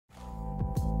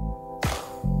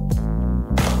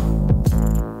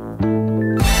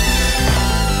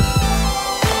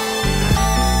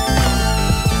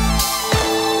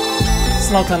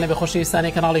سڵاوتان لەبێ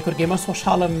خۆشەویستانی کەناڵی کورد گەیمەرز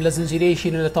خۆشحاڵم لە زنجیرەیەکی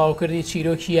نوێ لە تاواکردنی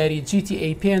چیرۆکی یاری GTA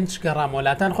 5 گەڕام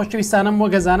وڵاتان خۆشەویستانم وە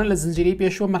گەزانن لە زنجیرەی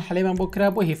پێشوە مەرحەلەیەمان بۆ کرا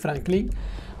بۆ هی فرانکلین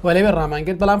و لەوێ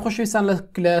ڕامانگرت بەڵام خۆشەویستان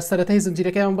لە سەرەتای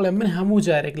زنجیرەکەیان بڵێ من هەموو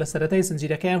جارێک لە سەرەتای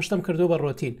زنجیرەکەیان شتم کردو بە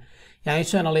ڕۆتین یعنی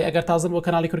چەنەڵی ئەگەر تازن بۆ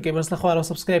کەناڵی کورد گەیمەرز لە خوارەوە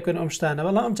سبسکرایب بکەن ئەم شتانە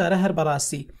بەڵام ئەم جارە هەر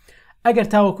بەڕاستی ئەگەر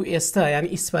تاوەکو ئێستا یعنی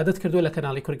ئیسفادەت کردو لە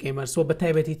کەناڵی کورد گەیمەرز و بە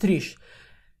تایبەتی تریش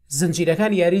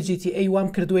زنجیرەکان یاری GTA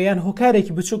وام کردویان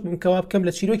هۆکارێکی بچووک بم کەوا بکەم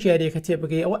لە چیرۆکی یاریەکە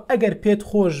تێبگەی ئەوە ئەگەر پێت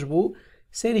خۆش بوو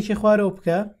سێرێکی خوارەوە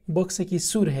بکە بۆکسێکی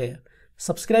سوور هەیە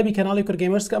سبسکرایبی کەناڵی کورد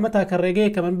گەیمەرز کە ئەمە تاکە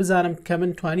ڕێگەیە کە من بزانم کە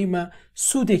من توانیمە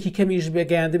سوودێکی کەمیش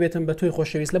بێگەیان دەبێتم بە تۆی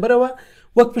خۆشەویست لەبەرەوە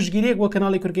وەک پشگیریەک بۆ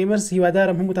کەناڵی کورد گەیمەرز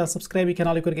هیوادارم هەمووتان سبسکرایبی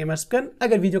کەناڵی کورد گەیمەرز بکەن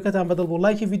ئەگەر ڤیدیۆکەتان بەدڵ بوو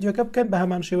لایکی ڤیدیۆکە بکەن بە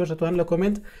هەمان شێوەش دەتوانن لە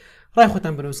کۆمنت ڕای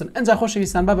خۆتان بنووسن ئەنجا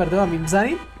خۆشەویستان با بەردەوامی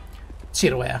بزانین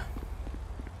چیرۆیە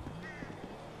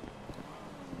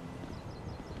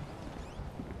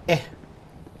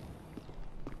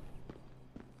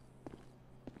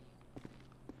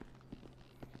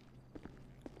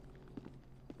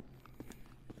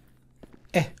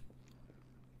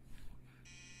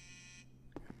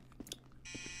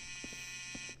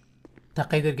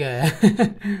تقي درقاية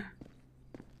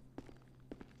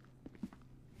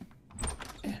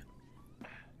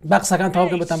باقصة كانت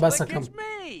هوقن بتن باقصة كم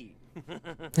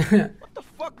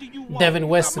ديفن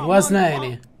ويستن وزنا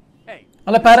يعني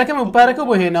الله باركم باركم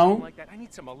بو هنا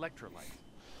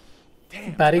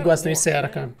باريق واسني السيارة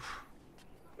كان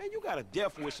Man, you got a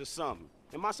death wish or something.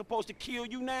 Am I supposed to kill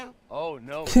you now? Oh,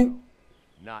 no.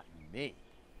 Not me.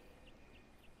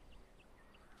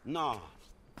 Nah.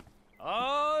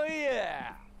 Oh,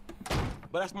 yeah.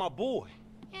 But that's my boy.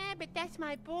 Yeah, but that's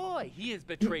my boy. He has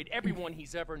betrayed everyone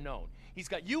he's ever known. He's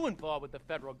got you involved with the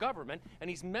federal government, and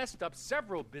he's messed up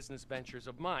several business ventures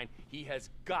of mine. He has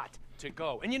got to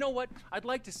go. And you know what? I'd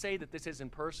like to say that this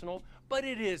isn't personal, but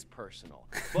it is personal.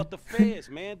 But the feds,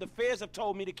 man, the feds have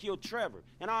told me to kill Trevor,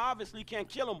 and I obviously can't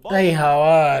kill them both. Hey,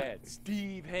 Howard.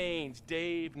 Steve Haynes,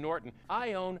 Dave Norton.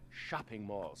 I own shopping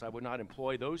malls. I would not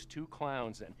employ those two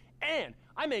clowns in. And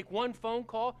I make one phone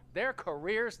call, their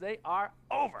careers, they are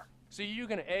over. So you're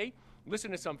gonna A,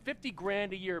 listen to some 50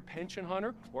 grand a year pension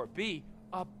hunter, or B,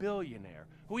 a billionaire,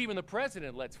 who even the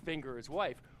president lets finger his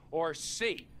wife, or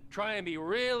C, try and be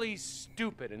really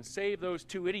stupid and save those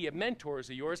two idiot mentors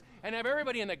of yours and have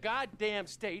everybody in the goddamn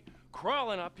state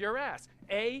crawling up your ass.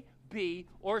 A, B,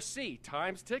 or C.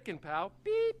 Time's ticking, pal.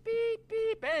 Beep, beep,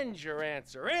 beep. And your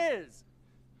answer is...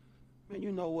 Man,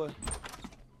 you know what?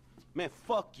 Man,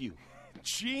 fuck you.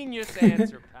 Genius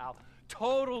answer, pal.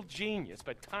 Total genius,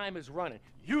 but time is running.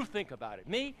 You think about it.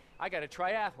 Me, I got a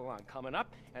triathlon coming up,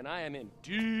 and I am in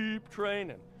deep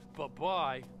training.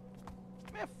 Bye-bye.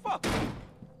 Man, fuck you.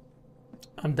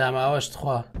 ئەم داماوەش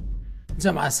تخوا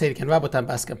جەمع سیرکەن وا بۆتان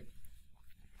باسکەم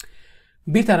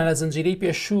بیرتانە لە زنجیرەی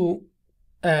پێشوو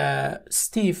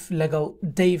ستیف لەگەڵ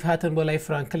دەیڤ هاتن بۆ لای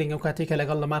فرانکلین ئەو کاتێککە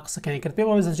لەگەڵ لەما قسەکانی کرد پێم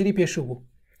ئەوە زنجیری پێشوو بوو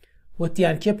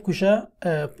وتیان کێ بکوشە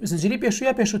زنجیری پێشوو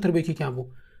یا پێشوو تربێکیان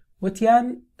بوو وتیان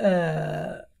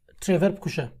ترێڤەر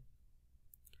بکوشە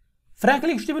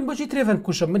فرانکلین شتی من بۆچی ترێڤەر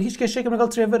بکوشم من هیچ کێشێکم لەگەڵ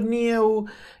ترێڤەر نییە و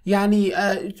یعنی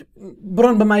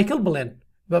بڕۆن بە مایکل بڵێن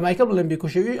بە مایکل بڵێن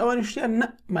بیکوشەوی ئەوانی شتیان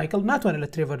مایکل ناتوانێت لە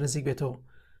ترێڤەر نزیک بێتەوە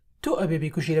تۆ ئەبێ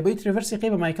بیکوشی لەبەی ترێڤەر سیقی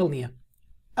بە مایکل نییە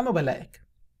ئەمە بەلایەک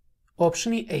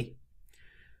ئۆپشنی ئەی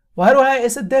و هەروەها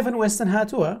ئێستا دێڤن وێستن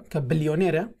هاتووە کە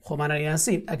بلیۆنێرە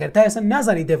خۆمانەیانسین ئەگەر تا ئێستا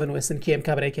نازانی دێڤن وێستن کێم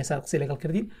کابرای کێسا قسەی لەگەڵ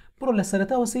کردین بڕۆ لە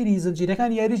سەرەتاوە سەیری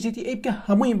زنجیرەکان یاری GTA بکە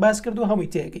هەمووی باس کرد و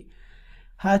هەمووی تێگەی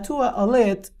هاتووە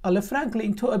ئەڵێت ئەلە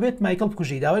فرانکلین تۆ ئەبێت مایکل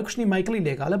بکوژی داوای کوشتنی مایکلی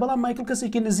لێگاڵە بەڵام مایکل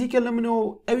کەسێکی نزیکە لە منەوە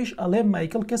ئەویش ئەڵێ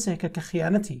مایکل کەسێکە کە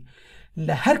خیانەتی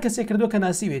لە هەر کەسێک کردووە کە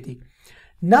ناسیوێتی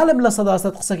ناڵم لە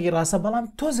سەداست قسەکی ڕاستە بەڵام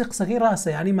تۆزی قسەکەی ڕاستە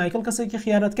ینی مایکل کەسێکی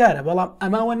خیانەتکارە بەڵام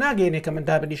ئەماوە ناگەینێ کە من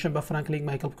دابنیشم بە فرانکلین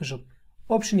مایکل بکوژم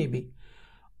ئۆپشنی بی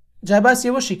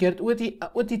جاباسیەوەشی کرد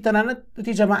وتی تەنانەت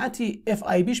وتی جەماعەتی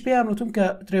FIBش پێیان وتم کە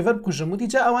ترێڤەر بکوژم وتی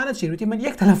جا ئەوانە چین وتی من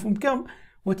یەک تەلەفۆن بکەم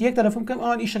وتی یەک تەلەفۆن بکەم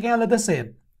ئەوان ئیشەکەیان لە دەسێن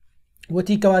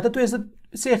وتی کەواتە تۆ ئێستا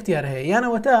سێ اختیار هەیە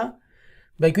یانەوە تا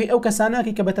بەگوێی ئەو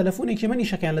کەساناکی کە بە تەلەفۆنێکی من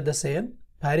ئیشەکەیان لە دەسێن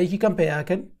پارێکی کەم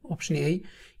پێیاکەن ئۆپشنی ئەی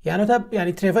یانە تا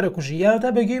ینی ترێڤەرە کوژی یانە تا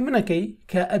بەگوێی منەکەی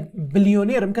کە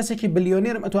بلیۆنێرم کەسێکی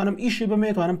بلیۆنێرم ئەتوانم ئیشی بمێ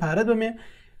توانم پارەت بمێ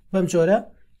بەم جۆرە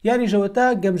یانی ژەوە تا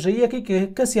گەمژەیەکی کە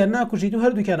کەسیان ناکوژیت و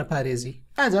هەردووکیانە پارێزی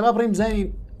ئەجا با بڕیم بزانین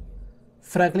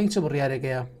فرانکلین چ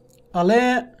بڕیارێکەیە ئەڵێ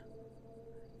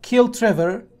کیل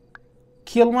ترێڤەر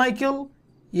کیل مایکل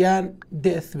یان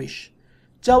دێث ویش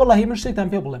جا وەڵاهی من شتێکتان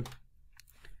پێ بڵێم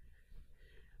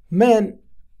من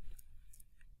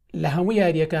لە هەموو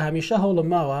یاریەکە هەمیشە هەوڵم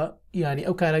ماوە ینی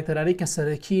ئەو کارکتەرانەی کە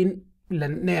سەرەکین لە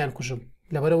نەیان کوژم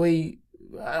لەبەرەوەی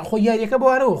خۆ یاریەکە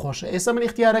بۆوارەوە خۆشە ئێستا من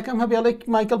اختیارەکەم هەبێڵێک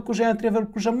مایکل کوژیان ترێڤەر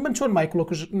کوژەم من چۆن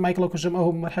مایکلۆ کوژم ئەو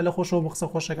مەرحلە خۆشەوە مەخسە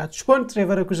خۆشەکات چۆن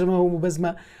ترێڤەرە کوژمەوە و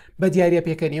بەزمە بە دیارە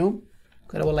پێکەنیەوە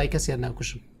کەرە وەڵای کەسیان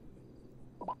ناکوشم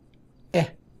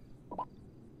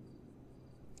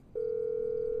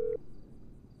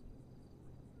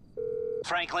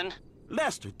Franklin?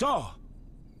 Lester, dawg.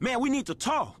 Man, we need to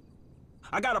talk.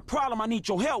 I got a problem I need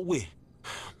your help with.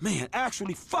 Man,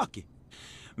 actually, fuck it.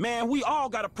 Man, we all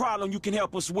got a problem you can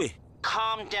help us with.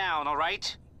 Calm down, all right?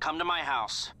 Come to my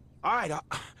house. All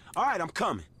right, I'm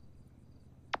coming.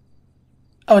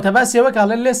 ئەوە تەباسیەوە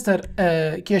کاڵە لێستەر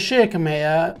کێشەیەکم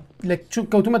هەیە لە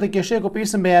کەوتومەتە کێشەیەک و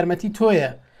پێویستم بە یارمەتی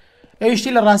تۆیە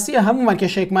ئەویشتی لە ڕاستیە هەمومان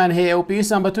کێشێکمان هەیە و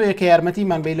پێویستان بە تۆیە کە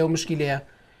یارمەتیمان بێ لەو مشکلەیە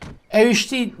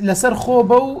ئەویشتی لەسەر خۆ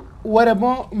بە و وەرە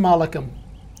بۆ ماڵەکەم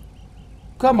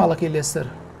کا ماڵەکەی لێستەر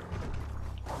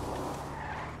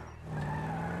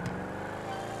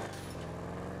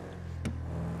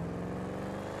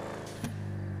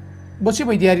بۆچی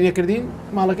بۆی دیاری نەکردین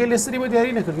ماڵەکەی لێستەری بۆ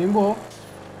دیاری نەکردین بۆ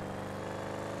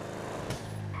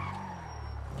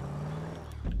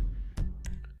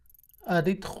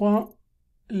ئادەیت خوا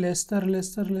لێستەر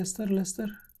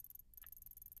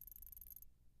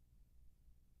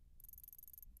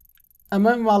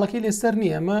ئەمە ماڵەکەی لێستەر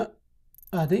نییە ئەمە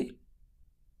ئادەی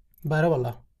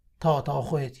بارەوەڵا تاوا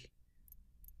خۆیەتی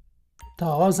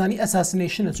تاوازانی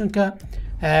ئەساسنیشنە چونکە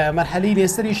مەرحەلەی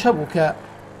لێستەری شەبوو کە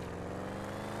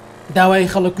داوای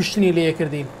خەڵک کوشتنی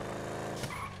لێکردین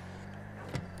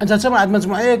ئەنجا چەمە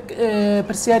مەجموعەیەک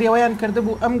پرسیاریەوەیان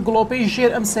کردبوو ئەم گڵۆپەی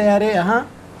ژێر ئەم سەیارەیە ها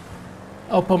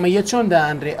ئەو پەمەیە چۆن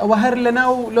دائەنرێ ئەوە هەر لە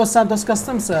ناو لۆ سانتۆس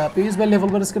کەستەمسە پێویست بە لێڤڵ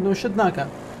بەرزکردنەوە شت ناکە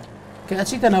کە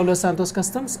ئەچیتە ناو لۆ سانتۆس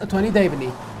کەستەمس ئەتوانی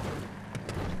دایبنی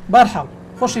بارحاڵ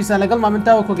خۆشەویستان لەگەڵ من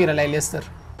تاوە کۆگەیرە لای لێستەر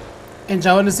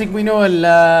ئەنجاوە نزیک بووینەوە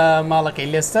لە ماڵەکەی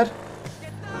لێستەر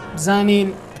بزانین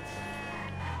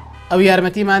ئەو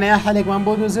یارمەتیمانەیە حەلێکمان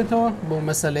بۆ دۆزێتەوە بۆ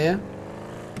مەسەلەیە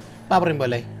با بڕین بۆ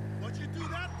لای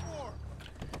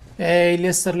ئەی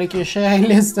لێستەر لە کێشەیە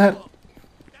لێستەر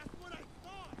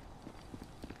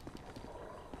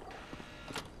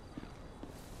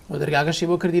دەرگاکەشی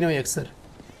بۆ کردینەوە یەکسەر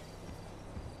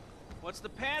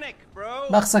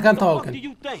بەخسەکان تەواوکەن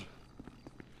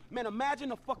Man, imagine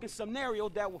a fucking scenario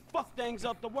that will fuck things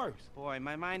up the worst. Boy,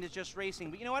 my mind is just racing.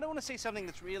 But you know, I don't want to say something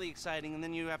that's really exciting and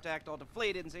then you have to act all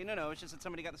deflated and say, no, it's just that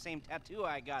somebody got the same tattoo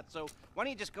I got. So why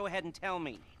don't you just go ahead and tell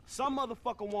me? Some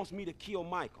motherfucker wants me to kill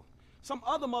Michael. Some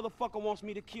other motherfucker wants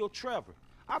me to kill Trevor.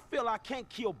 I feel I can't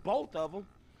kill both of them.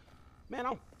 Man,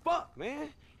 I'm fucked, man.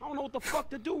 I don't know what the fuck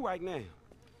to do right now.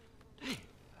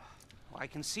 Well, I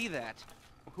can see that.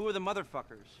 Who are the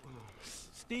motherfuckers?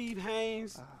 Steve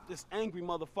Haynes, this angry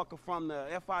motherfucker from the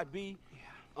FIB.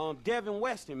 Devin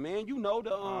Weston, man, you know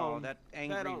the that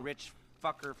angry rich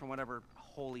fucker from whatever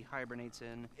hole he hibernates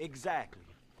in. Exactly.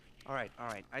 All right.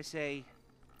 I say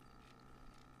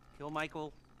kill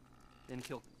Michael, then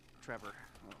kill Trevor.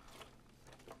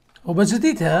 Oh, but you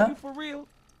for real?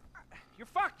 You're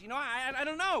fucked. You know, I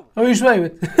don't know. Oh, you're right.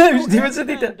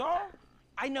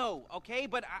 I know, okay,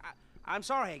 but I'm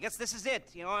sorry. I guess this is it.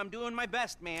 You know, I'm doing my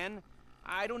best, man.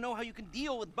 I don't know how you can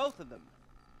deal with both of them.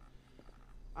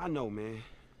 I know, man.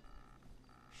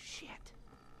 Shit.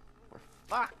 We're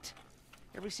fucked.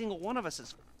 Every single one of us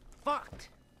is fucked.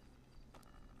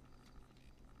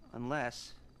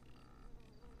 Unless...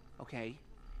 Okay,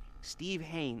 Steve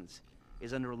Haynes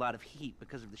is under a lot of heat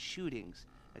because of the shootings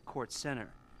at Court Center.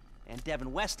 And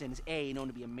Devin Weston is A, known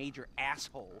to be a major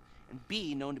asshole, and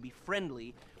B, known to be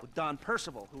friendly with Don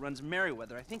Percival, who runs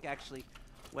Merriweather. I think, actually,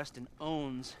 Weston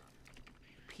owns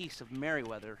a piece of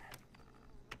Merriweather.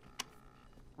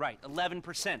 Right,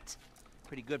 11%.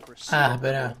 Pretty good for a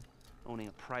but owning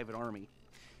a private army.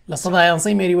 لصداع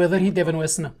ينصي Merriweather هي Devin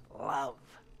Weston. Love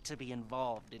to be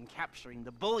involved in capturing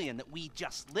the bullion that we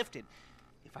just lifted.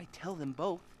 If I tell them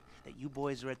both that you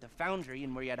boys are at the foundry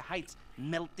in Marietta Heights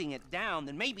melting it down,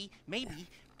 then maybe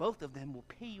both of them will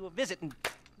pay you a visit and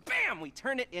bam, we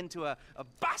turn it into a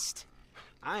bust.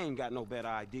 I ain't got no better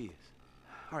ideas.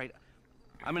 All right,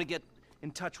 I'm gonna get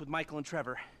in touch with Michael and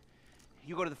Trevor.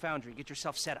 You go to the foundry, get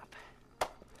yourself set up.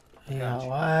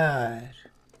 يا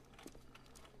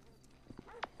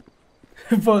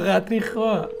بغاتري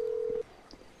خوا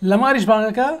لما ريش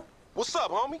بانكا. What's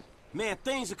up, homie? Man,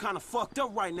 things are kind of fucked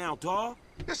up right now, dawg.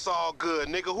 It's all good,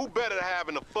 nigga. Who better to have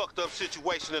in a fucked up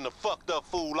situation than a fucked up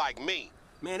fool like me?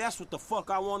 Man, that's what the fuck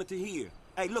I wanted to hear.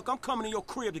 Hey, look, I'm coming to your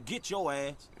crib to get your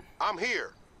ass. I'm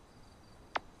here.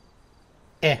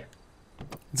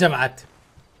 جمعت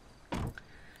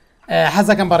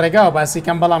حەزەکەم بە ڕێگا و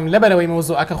باسیکەم بەڵام لەبەرەوەی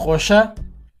مۆزوعەکە خۆشە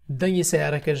دەنگی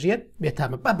سەیارەکە ژێت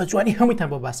بێتامە با بەجوانی هەموویتان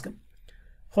بۆ باسکەم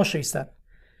خۆشەویستان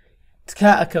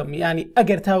تکا ئەەکەم ینی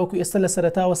ئەگەر تاوەکو ئێستا لە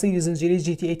سەرەتاوە سەیری زنجیری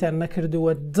GTA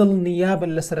نەکردووە دڵ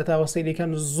نیابن لە سەرەتاوە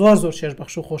سەیریەکان زۆر شێش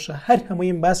بەخش و خۆشە هەر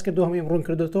هەموویم باس کردو هەموویم ڕوون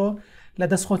کردوەوە لە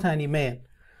دەست خۆتانی مەیە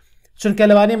چونکە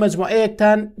لەوانەیە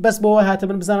مەجموعەیەکتان بەس بەوە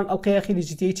هاتەبن بزانن ئەڵقەی ئەخیری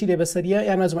GTA چی لێ بەسەریە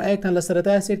یان مەجموعەیەکتان لە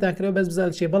سەرەتا سێرتان کردەوە بەس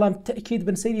بزانن چێ بەڵام تەکید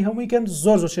بن سەیری هەموویکەن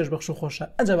زۆر شێش بەخش و خۆشە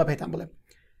ئەنجا بە پێتان بڵێم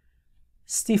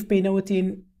ستیف پێینەوتین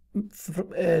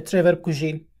ترێڤەر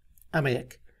بکوژین ئەمە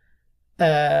یەک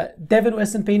دەڤن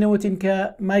وێستن پێینەوتین کە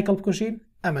مایکل بکوژین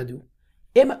ئەمە دوو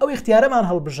ئێمە ئەو اختیارەمان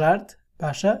هەڵبژارد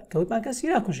باشە کەوتمان کەسی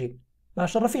ناکوژین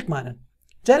باشە ڕەفیقمانن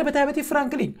جارە بە تایبەتی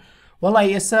فرانکلین وڵی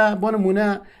ئێستا بۆ نمونە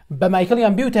بە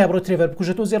مایکلیان بیوتای بڕۆ ترێڤەر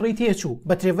بکوژێتەوە زێڕی تێچوو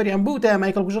بە ترێڤەریان بووتە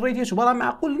مایکل کوژڕی تێچوو بەڵام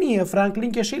معقول نییە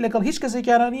فرانکلین کێشەی لەگەڵ هیچ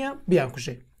کەسێکیانە بیان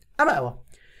کوژێ ئەمە ئەوە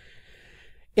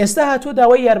ئێستا هاتووە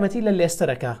داوای یارمەتی لە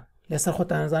لێستەرەکە لێستەر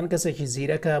خۆتانزان کەسێکی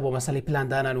زیرەکە بۆ مەسەڵی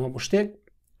پلاندانان وە مشتێک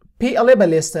پێی ئەڵێ بە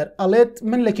لێستەر ئەڵێت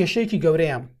من لە کێشەیەکی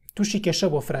گەورەیەم تووشی کێشە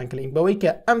بۆ فرانکلین بەوەی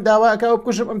کە ئەم داواکەوە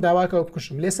بکوژم ئەم داواکەوە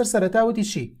بکوشم لێسەر سەرەتاوتی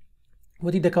چی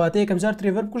وتی دەکەواتە یەکەم جار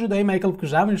ترێڤەر بکوژ دوای مایکل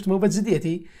بکوژا من شتمەوە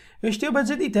بەجددیەتی هێشتێ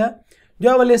بەجددیتە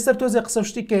دوایەوە لێستەر تۆزێ قسە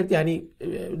شتی کرد ینی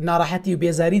ناڕەحەتی و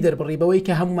بێزاری دەربڕی بەوەی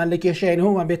کە هەمومان لە کێشەیان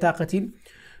هەمومان بێتاقەتین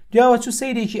دوایەوە چوو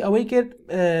سەیرێکی ئەوەی کرد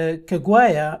کە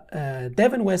گوایە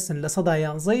دەڤن وێستن لە سەدا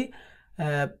 11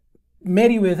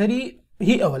 مێری وێذەری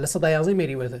هی ئەوە لە سەدا 11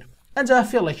 مێری وێذەر ئەنجا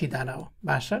فێڵێکی داناوە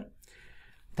باشە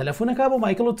تەلەفۆنەکە بۆ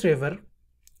مایکل و ترێڤەر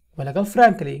و لەگەڵ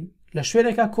فرانکلین لە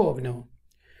شوێنێکا کۆبنەوە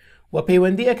و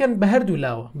پەیوەندی ئەەکەن بە هەردوو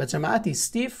لاوە بە جەماعەتی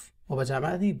ستیف و بە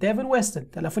جەماعەتی دەڤن وێستن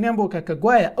تەلەفۆنیان بۆ کە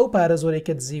گوایە ئەو پارە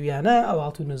زۆرێکە زیویانە ئەو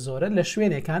ئاڵتونە زۆرە لە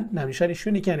شوێنێکان ناونیشانی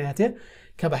شوێنێکیان هاتێ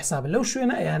کە بە حساب لەو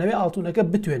شوێنە ئەیانەوێ ئاڵتونەکە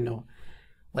بتوێنەوە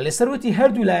و لەسەروەتی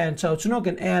هەردوو لایەن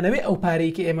چاوچنۆکن ئەیانەوێ ئەو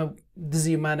پارەی کە ئێمە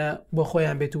دزیمانە بۆ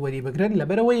خۆیان بێت و وەری بگرن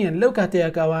لەبەرەوەیان لەو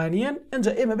کاتەیەکاوانیان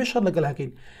ئەنجا ئێمە بێ شەڕ لەگەڵ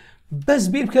هەکەین بەس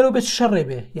بیر بکەرەوە بێت شەڕێ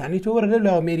بێ یعنی تۆ وەرە لەو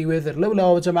لاوە مێری وێذر لەو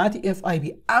لاوە جەماعەتی FIB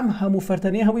ئەم هەموو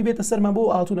فەرتەنەیە هەمووی بێتە سەرمان بۆ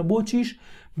ئاڵتونە بۆ چیش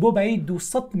بۆ بای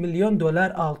 200 میلیۆن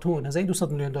دلار ئاڵتون هەزای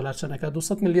 200 میلیۆن دلار چەنەکە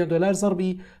 200 میلیۆن دلار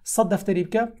زەربی 100 دەفتەری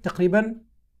بکە تقریبا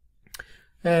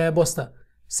بۆستە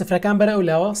سفرەکان بەرە ئەو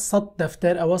لاوە 100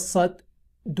 دەفتەر ئەوە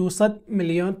 200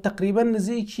 میلیۆن تقریبا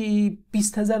نزیکی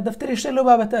 20,000 دەفتەرێشتە لەو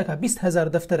بابەتەکە 20,000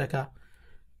 دەفتەرەکە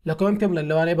لە کۆم پێم لە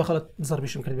لەوانەیە بەخەڵت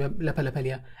زەربیشم کرد لە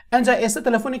پەلەپەلیە ئەنجا ئێستا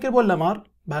تەلەفۆنی کرد بۆ لەمار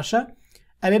باشە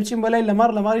ئەبێ بچین بەلای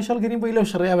لەماری شەڵگرین بۆی لەو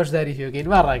شڕەیە بەشداری پێوەگەین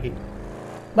وا ڕاگەین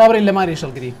با بڕین لەماری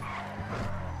شەڵگری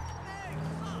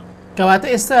کەواتە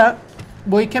ئێستا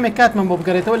بۆی کەمێک کاتمان بۆ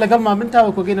بگەڕێتەوە لەگەڵمان من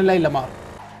تاوەکو گەینە لای لەمار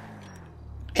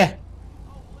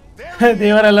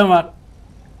دەیوەرە لەمار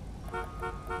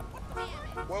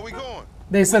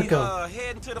دەی سەرکەوت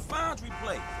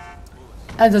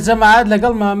ئەنجا جەماعەت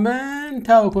لەگەڵمان من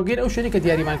تاوەکو گەین ئەو شوێنی کە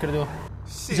دیاریمان کردووە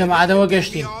جەماعەتەوە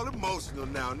گەشتین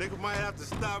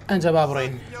ئەنجا با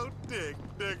بڕین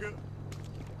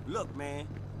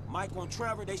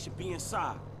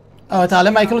ئەوە تا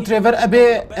لە مایکل و ترێڤەر ئەبێ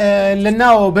لە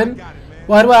ناوە بن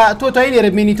وهروە تۆ تای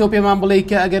لێرە بینی تۆ پێمان بڵێ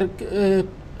کە ئەگەر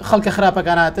خەڵکە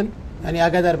خراپەکان هاتن ئەنی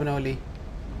ئاگادار بنەوە لی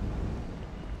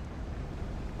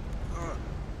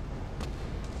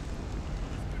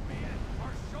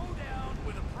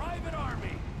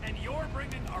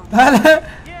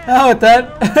ئەوەتان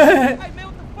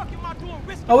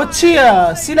ئەوە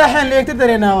چییە؟ سیلاحیان لە یەکتر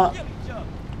دەرێناوە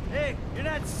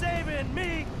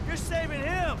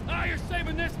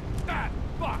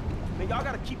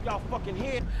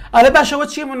ئەلە باشەوە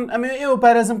چی من ئەمێ ئێوە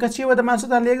پارێزم کە چیەوە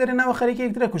دەمانچتان لە یەک دەرێناوە خەریکی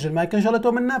یەکترە کوژن مایکەشەڵە تۆ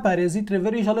من ناپارێزی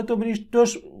ترێڤەری شەڵە تۆ بنیش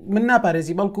تۆش من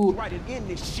ناپارێزی بەڵکو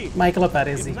مایکڵە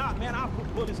پارێزی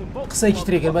قسەیکی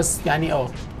ترێگر بەس یعنی ئەوە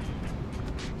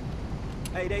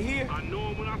Hey, they here? I know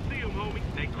them when I see them, homie.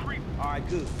 They creep. All right,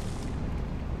 good.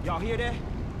 Y'all hear that?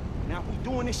 Now, if we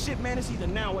doing this shit, man, it's either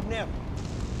now or never.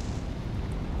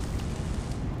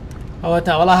 ئەوە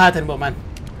تا وەڵا هاتن بۆ من.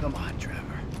 Come on,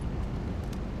 Trevor.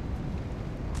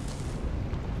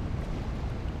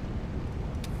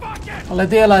 وەڵا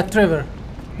دێڵا ترێڤەر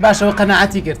باشەوە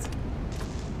قەناعەتی کرد.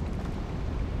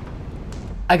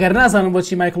 ئەگەر نازانم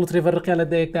بۆچی مایکڵ و ترێڤەر ڕقیان لە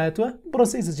دەیەکدا هاتووە بڕۆ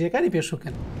سەیزجیەکانی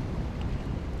پێشووکەن.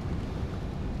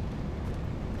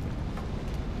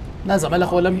 نازم لە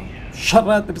خۆ لەم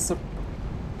شەڕات برسم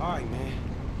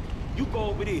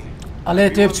ئەڵێ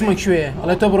تێ بچمە کوێ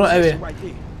ئەڵێ تۆ بڕۆ ئەوێ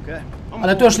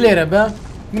ئەلە تۆش لێرە بە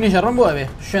منیشە ڕم بۆ ئەوێ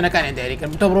شوێنەکانی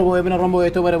دیاریکردن تۆ بڕۆ بۆی بنە ڕم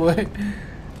بۆی تۆ بەرە بۆی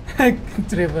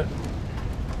ترێڤەر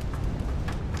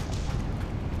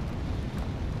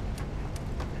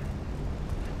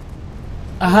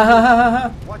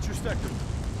ئاهاهاها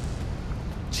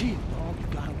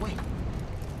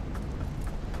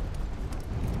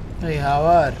ئەی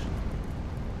هاوار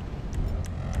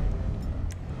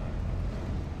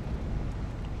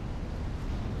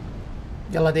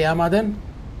يلا دي ئامادەن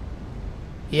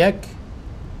 1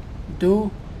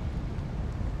 2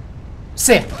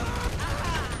 3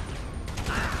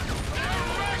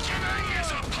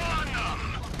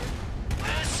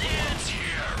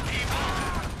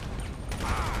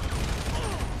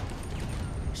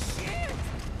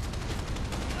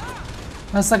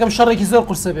 هەستەکەم شەڕێکی زۆر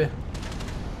قورسە بێ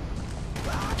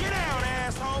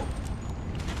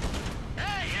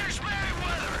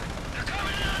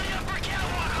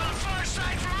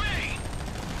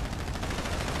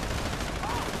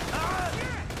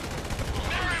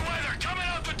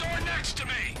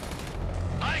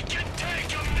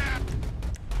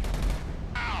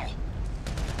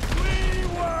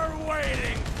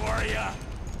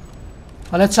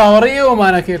هەڵە چاوەڕێی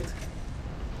ئێوەمانە کرد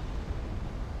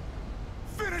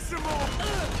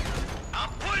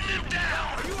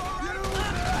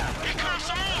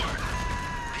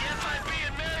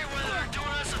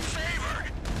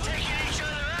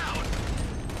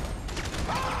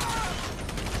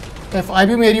FIB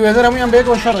مێری وێزەر هەموویان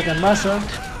بەیەکەوە شەڕەکەن باشە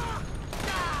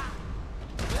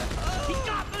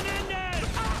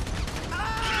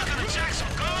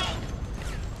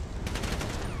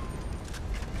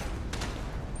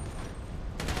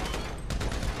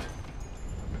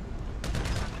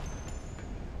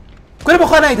کورە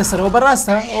بەخوا نایتە سەر ئەوە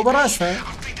بەڕاستە ئەوە بەڕاستە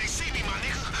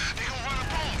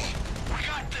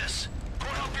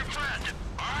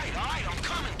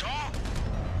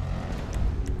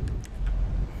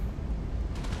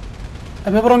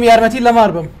ئەبێ بڕۆم یارمەتی لە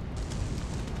مار بم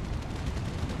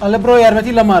ئەلە بڕۆ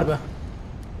یارمەتی لە مار بە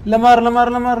لە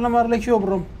مار لەکوێوە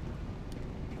بڕۆم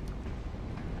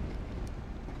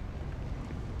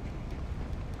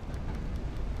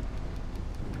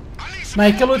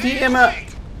مایکل وتی ئێمە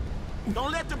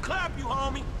Don't let them clap you,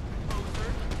 homie.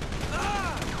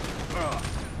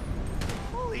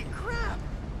 Holy crap!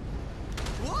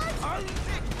 What?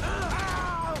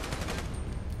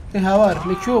 هاوار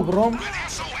لەکوێوە بڕۆم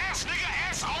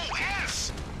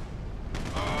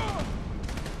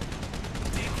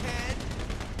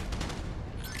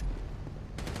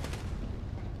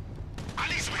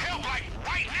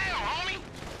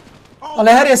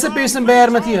ئەڵێ هەر ئێستا پێویستم بە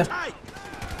یارمەتیە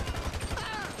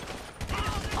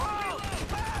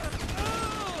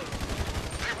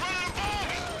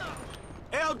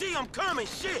LD, I'm coming.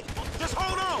 Shit. Just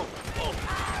hold on.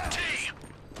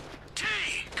 T,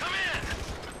 come in.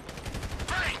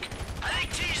 Frank, I think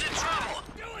T's in trouble.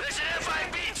 There's an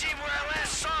FIB team where I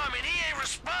last saw him and he ain't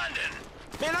responding.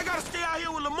 Man, I gotta stay out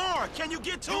here with Lamar. Can you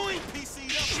get to him?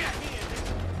 Shit.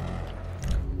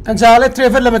 ئەنجا ئەڵێ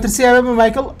ترێڤەر لە مەترسیە بێ بە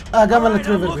مایکل ئاگامان لە I'm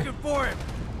ترێڤەر بێ looking for him.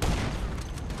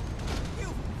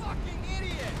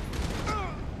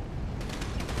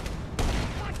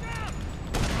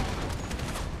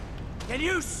 Can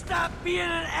you stop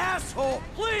being an asshole,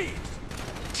 please?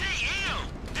 TM,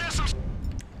 there's some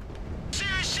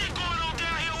serious shit going on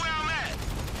down here where I'm at.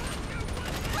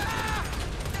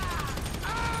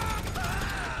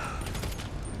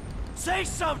 Say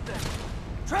something.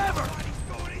 Trevor.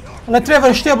 ئەڵێ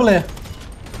ترێڤەر شتێ بڵێ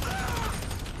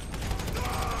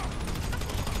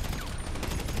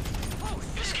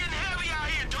It's getting heavy out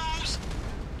here, dudes.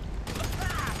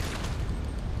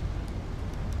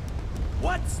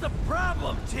 What's the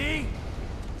problem, T?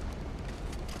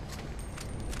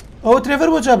 ئەوە ترێڤەر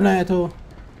بۆ جاب نایەتەوە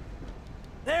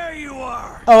There you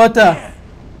are. ئەوە تا Man,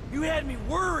 you had me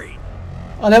worried.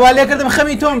 ئەڵێ وا لێ کردم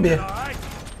خەمی تۆم بێ All right.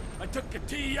 I took a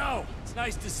TO. It's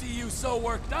nice to see you so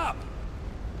worked up.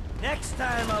 Next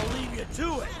time I'll leave you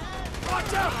to it.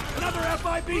 Watch out! Another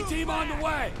FIB team on the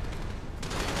way.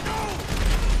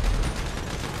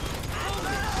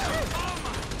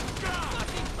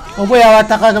 ئەو بۆ یاوا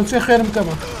تەقاکەم چێ خوێنم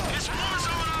بکەمە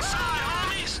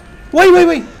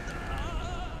وەی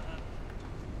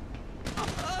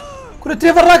کورە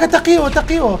ترێڤەر ڕاکە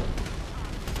تەقیەوە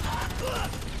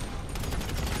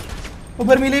و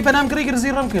بەرمیلەی پەنام کڕی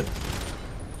گرزی ڕەم کرد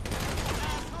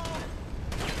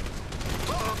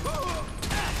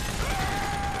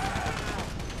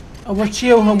ئەوە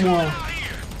چییە و هەمووە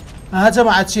ئاها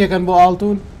جەماعەت چیەکەن بۆ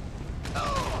ئاڵتون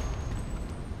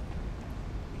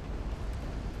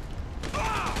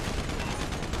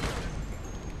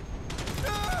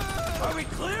Are we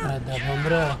clear?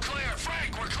 بەمرە Clear,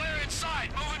 Frank. We're clear inside.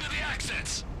 Moving to the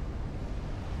exits.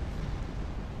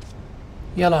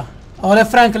 یاڵا ئەوە لە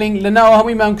فرانکلین لە ناوە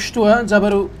هەمووی مان کشتووە جا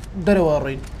بەرە و دەرەوە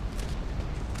ڕین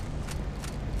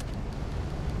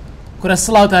کورە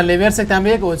سڵاوتان لێبێرسێکتان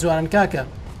بەیەکەوە جوانن کاکە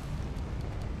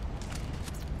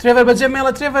ترێڤەر بەجێ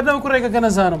مێڵە ترێڤەر نەوە کوڕێکەکە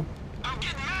نەزانم I'm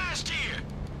getting mashed here.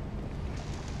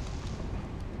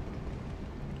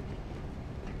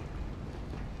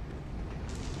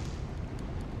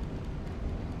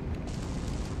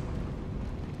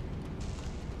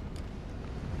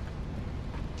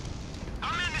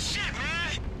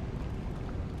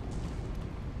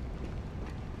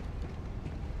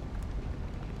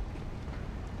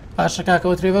 پاشە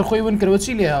کاکەوە ترێڤەر خۆی ون کردەوە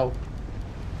چی لێ هاو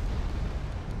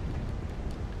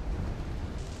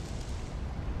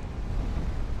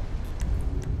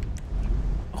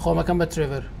خۆمەکەم بە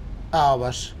ترێڤەر ئاوا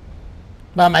باش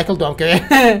با مایکل دوام کەوێ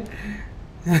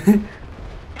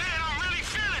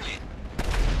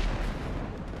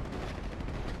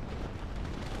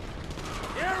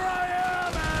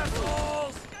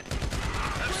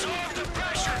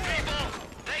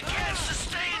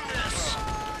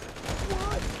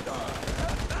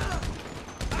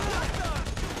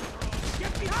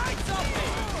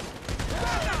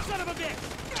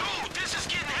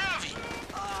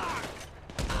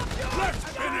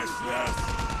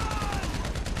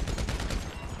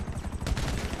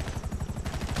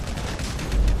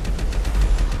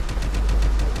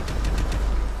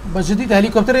بەجددی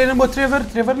هەلیکۆپتەر هێنن بۆ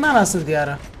ترێڤەر ناناسن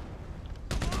دیارە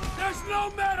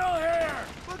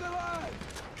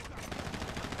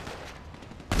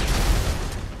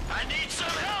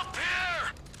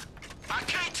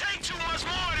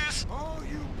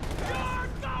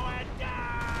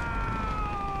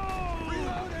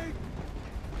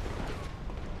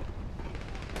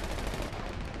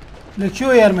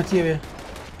لەکوێوە یارمەتیە بێ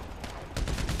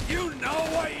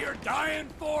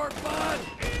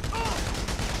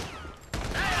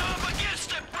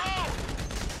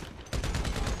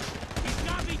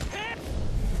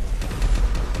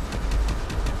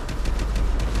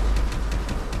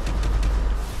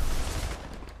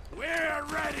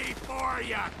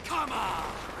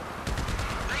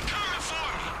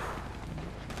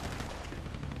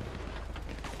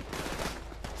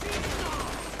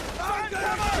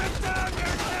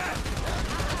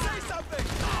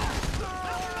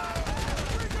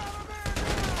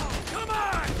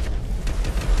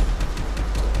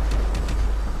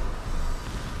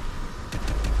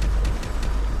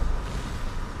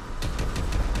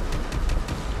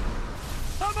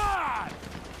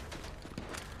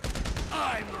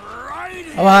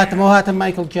ئەوە هاتم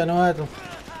مایکل گیانەوە هاتم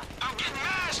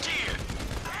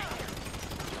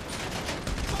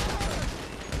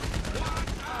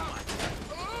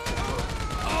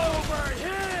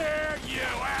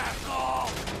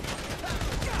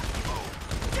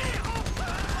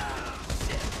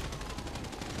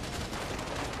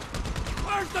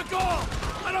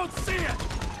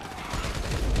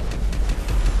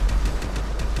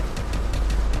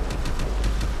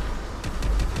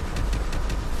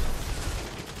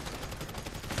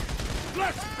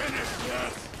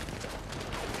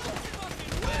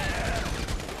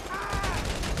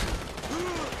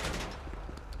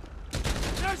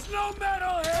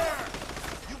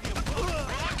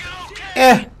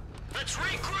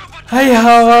هەی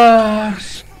هاوار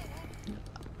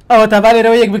ئەوە تا با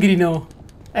لێرەوە یەک بگرینەوە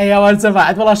ئەی هاوار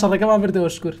جەماعەت وەڵا شەڕەکەمان بردەوە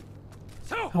شکر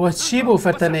ئەوە چی بۆ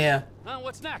فەرتەنەیە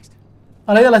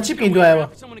ئەڵێ دەڵا چی بکەین دوایەوە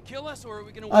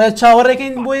ئەڵێ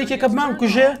چاوەڕێکەین بۆ یەکێکە بمان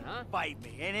بکوژێ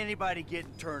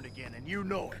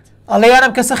ئەڵێ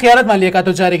یارم کەسە خیانەتمان لێ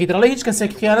کاتەوە جارێکی تر ئەڵێ هیچ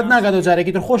کەسێک خیانەت ناکاتەوە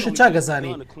جارێکی تر خۆشە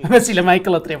چاگەزانی بەچی لە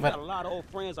مایکڵە ترێڤەر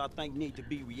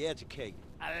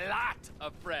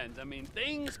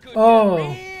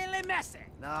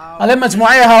ئەڵێ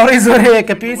مەجموعەیە هاوڕێی زۆر هەیە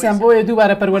کە پێویستیان بۆیە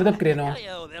دووبارە پەروەردە بکرێنەوە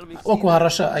وەکو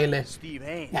هەڕەشە ئەیڵێ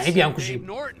یعنی بیان کوژی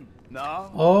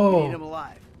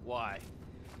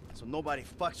So nobody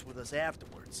fucks with us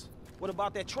afterwards. What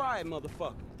about that triad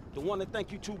motherfucker? The one that think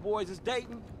you two boys is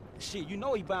dating? Shit, you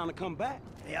know he bound to come back.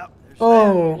 Yep.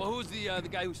 Well, who's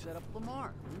the guy who set up Lamar?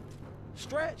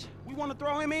 Stretch? We want to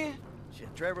throw him in? Shit,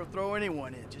 Trevor will throw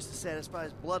anyone in just to satisfy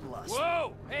his bloodlust.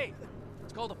 Whoa! Hey!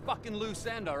 It's called a fucking loose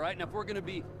end, alright? And if we're gonna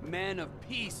be men of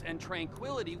peace and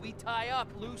tranquility, we tie up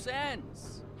loose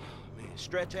ends.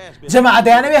 جەماعەت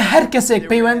دەیانەوێ هەر کەسێک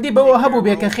پەیوەندی بەوە هەبوو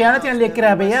بێ کە خیانەتیان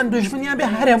لێکرابێ یان دوژمنیان بێ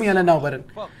هەر هەموویان لە ناوبرن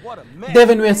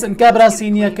دێڤن وێسن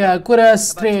کابراسینیەکە کورە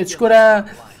سترێچ کورە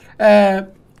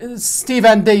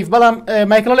ستیڤەن دەیڤ بەڵام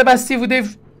مایکڵ لێ با ستیڤ و دەیڤ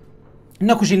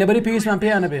نەکوژین لەبەری پێویستمان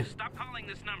پێیانە بێ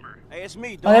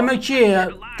ئەمە کێیە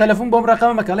تەلەفۆن بۆم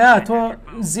ڕقەمە مەکە لە تۆ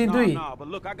زیندووی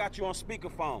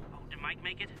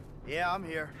Yeah, I'm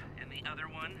here. And the other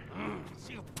one?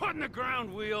 See you putting the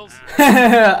ground wheels.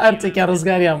 ئەرتێکە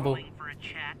ڕزگاریان بوو.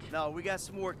 No, we got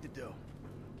some work to do.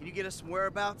 Can you get us some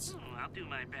whereabouts? I'll do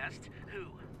my best. Who?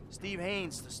 Steve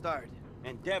Haynes to start.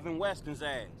 And Devin Weston's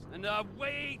ass. And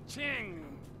Wei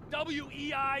Ching.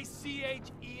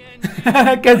 W-E-I-C-H-E-N.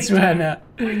 كجوانا.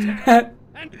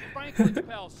 And Franklin's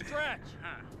pal, Stretch.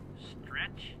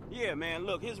 Stretch? Yeah, man,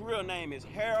 look, his real name is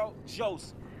Harold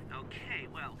Joseph. Okay,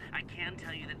 well, I can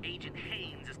tell you that Agent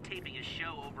Haynes is taping a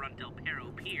show over on Del Perro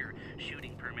Pier.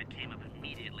 Shooting permit came up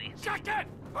immediately. Shut it!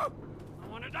 I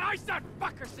wanted to ice that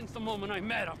fucker since the moment I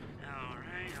met him. All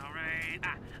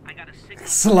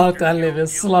سڵاوتان لێبێ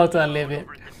سڵاوتان لێبێ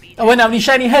ئەوە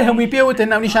ناونیشانی هەر هەمووی پێوتە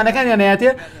ناونیشانەکانیان نایاتێ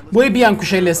بۆی بیان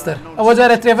کوشەی لێستەر ئەوە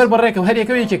جارە ترێڤەر بەڕێکەوە هەر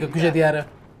یەکەوە یەکێکە کوژە دیارە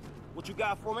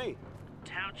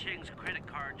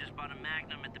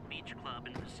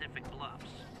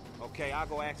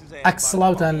ئەکس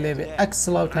سڵاوتان لێبێ ئەکس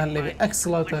سڵاوتان لێبێ ئەکس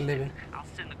سڵاوتان لێبێ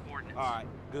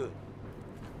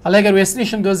هەڵێگەر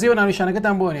وێستنیشم دۆزی و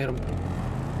ناونیشانەکەتان بۆ نێرم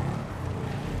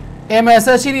ئێمە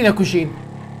ئێستا چینی نەکوشین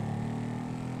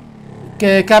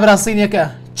کابراسینیەکە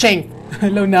چنگ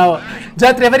لەو ناوە جا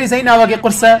ترێڤەری زەی ناوەکەی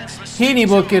قورسە هینی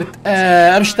بۆ کرد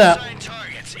ئەم شتە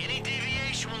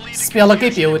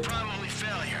سپێڵەکەی پێوت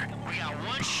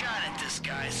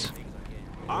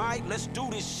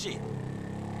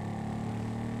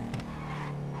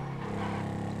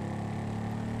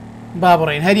با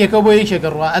بڕێن هەر یەکە بۆ یەکێکە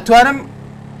ڕوا ئەتوانم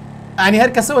ئانی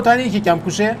هەر کەسە توانی یەکێکیان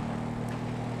کوشێ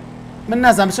من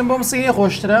نازانم بچم بۆ مسیحی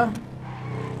خۆشترە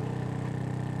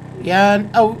یان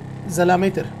ئەو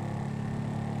زەلامەی تر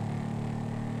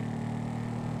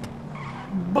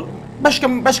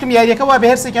بەشکم یاریەکە وا بە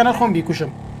هەرسێکیانە خۆم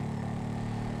بیکوشم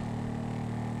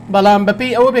بەڵام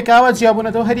بەپێی ئەوە بێکاوە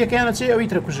جیابوونەتەوە هەر یەکەیانە چێ ئەوی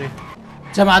ترکوژێ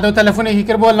جەماعەتەوە تەلەفۆنێکی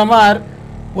کرد بۆ لەمار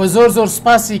و زۆر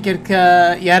سپاسی کرد کە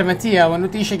یارمەتیە و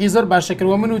نوتی ئیشێکی زۆر باشە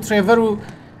کردوە من و ترێڤەر و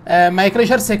مایکلش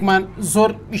هەرسێکمان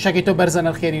زۆر ئیشەکەی تۆ بەرزە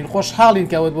نرخێنین خۆشحاڵین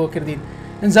کەوت بۆ کردین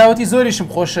ئەنجاوەتی زۆریشم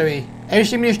خۆشەوەی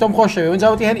ئەویشتی منیش تۆم خۆشەوەی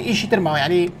ئەنجاوەتی هەر ئیشی ترماوە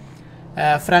ینی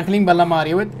فرانکلین بە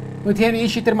لەماریوت وتی هەن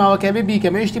ئیشی ترماوەکە بێ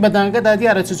بیکەمە ئیشتی بەدانگەدا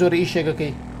دیارە چ جۆرە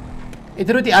ئیشێکەکەی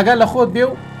ئیتروتی ئاگال لە خۆت بێ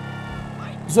و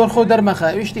زۆر خۆ دەرمەخە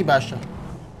ئەویشتی باشە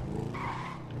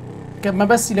کە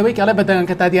مەبەستی لەوەی کە ئەڵێ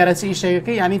بەدەنگە تا دیارە چ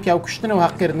ئیشێکەکەی ینی پیاو کوشتنە و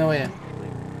حەقکردنەوەیە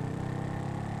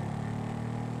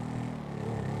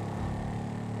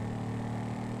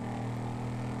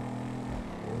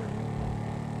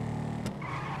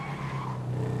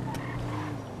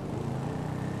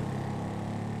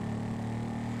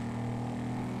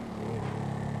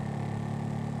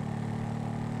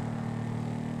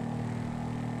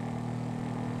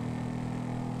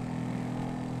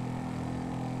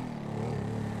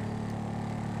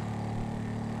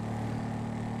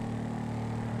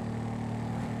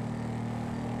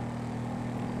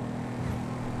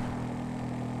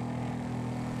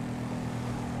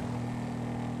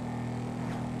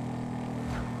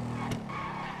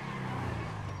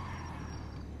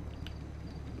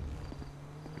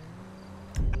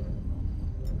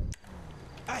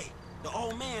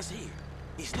Here.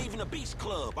 He's leaving the Beast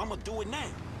Club. I'ma do it now.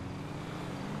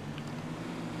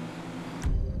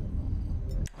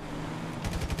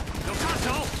 Yo,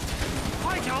 Kato!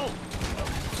 Kato!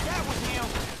 That was him.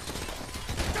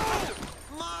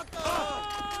 Go! Marco!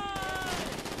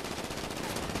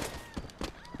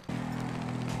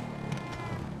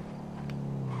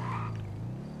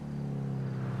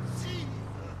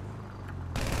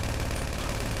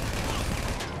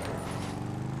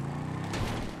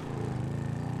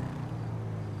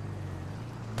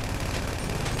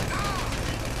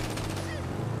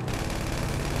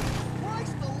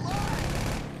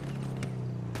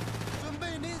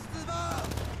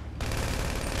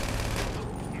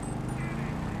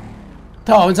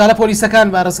 تاوا ئەنجا لە پۆلیسەکان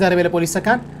با ڕزگارە بێ لە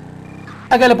پۆلیسەکان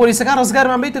ئەگە لە پۆلیسەکان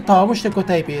ڕزگارمان بیت تاوا شتێک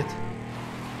کۆتایی پێێت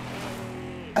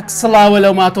ئەک سڵاوە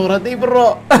لەو ماتۆڕە دەی بڕۆ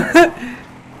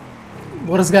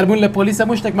بۆ ڕزگاربوون لە پۆلیسە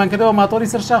هەموو شتێکمان کردەوە ماتۆری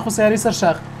سەر شاخ و سیاری سەر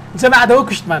شاخ جەماعەتەوە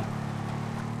کوشتمان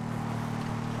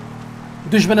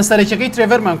دوژمنە سەرەکیەکەی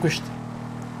ترێڤەرمان کوشت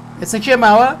ئێستا کێ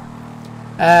ماوە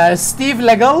ستیڤ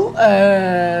لەگەڵ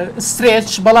سترێچ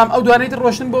بەڵام ئەو دوانەی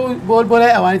ڕۆشتن بۆ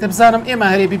لای ئەوانی تە بزانم ئێمە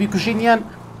هەرێ بیبی کوشینیان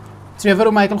ترێڤەر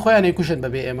و مایکل خۆیان نەیکوشن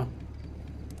بەبێ ئێمە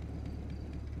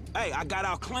Hey, I got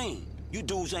out clean. You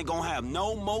dudes ain't gonna have no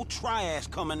more triads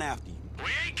coming after you.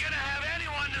 We ain't gonna have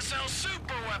anyone to sell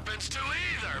super weapons to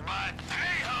either, but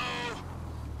hey-ho!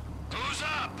 Who's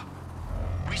up?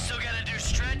 We still gotta do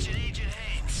Stretch and Agent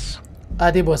Haynes.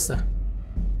 ئادێ بۆستە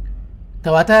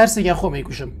تەواتە هەرسێکیان خۆمەی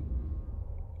کوشم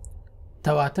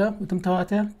تەواتە وتم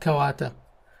تەواتە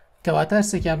کەواتە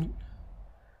هەرسێکیان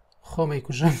خۆمەی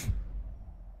کوژم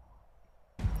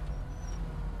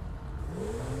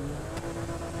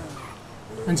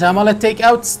ئەنجامەڵە تێک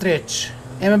ئاوت سترێچ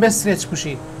ئێمە بێ سترێچ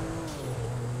کوشین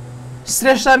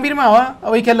سترێچتان بیر ماوە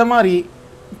ئەوەی کە لە ماری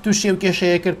تووشی و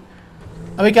کێشەیە کرد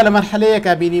ئەوەی کە لە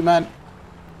مەرحەلەیەکە بینیمان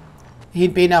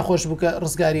هین پێی ناخۆش بوو کە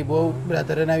ڕزگاری بووە و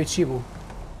برادەرە ناوی چی بوو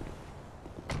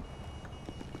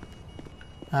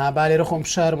با لێرە خۆم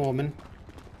شارمەوە من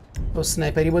ئەو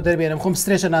سنایپەری بۆ دەربێنم خۆم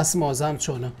سترێچە ناسمەوە زانم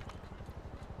چۆنە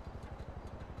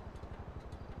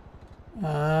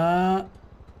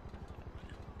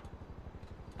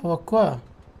ئەوە کووە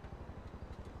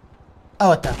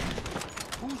ئەوە تا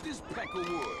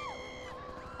Michael would.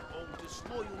 Oh,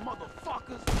 disloyal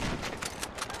motherfuckers.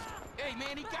 Hey,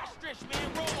 man, he got stretched,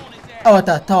 man. Roll on his ass. ئەوە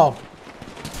تا تاو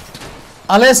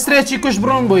ئەڵێ سترێکی کوش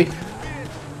بڕۆن بووی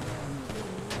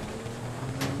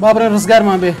با بڕێن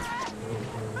ڕزگارمان بێ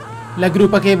لە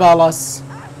گروپەکەی باڵاس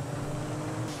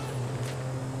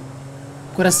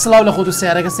کورە سڵاو لە خۆت و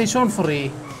سیارەکە سەی چۆن فڕی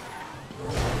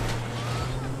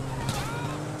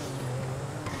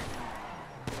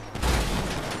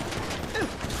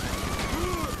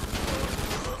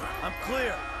I'm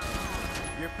clear.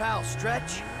 Your pal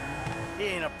Stretch? He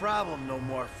ain't a problem no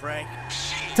more, Frank.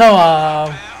 تەواو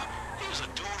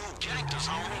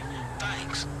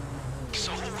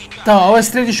تەواو ئەوە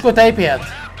سترێتیش کۆتایی پێات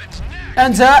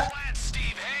ئەنجا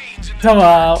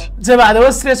تەواو جەبعدەوە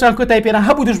سترێتیان کۆتایی پێێنە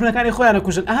هەبوو دوژمنەکانی خۆیانە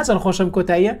کوژن ئەها چەند خۆشەم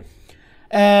کۆتاییە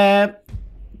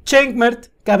چنگ مرد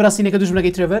کابراسینەکە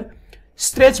دوژمنەکەی ترێڤەر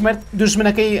سترێچ مرد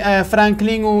دوژمنەکەی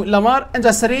فرانکلین و لەمار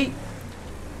ئەنجا سەرەی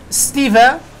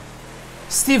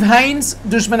ستیڤ هاینز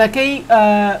دوژمنەکەی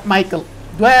مایکل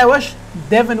دوایەوەش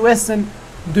دێڤن وێستن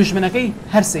دوژمنەکەی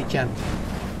هەرسێکیان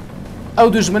ئەو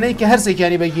دوژمنەی کە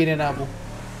هەرسێکیانی بەگیرێ نابوو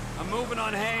I'm moving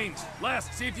on Haynes. Les,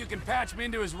 see if you can patch me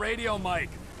into his radio mic.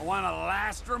 I want a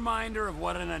last reminder of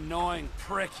what an annoying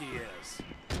prick he is.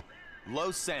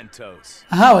 Los Santos.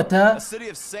 هاوەتە A city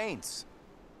of saints.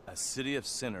 A city of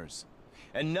sinners.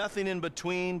 And nothing in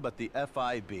between but the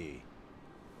FIB.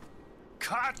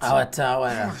 Cut!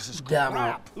 ئەوەتەوەە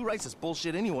داما Who writes this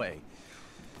bullshit anyway?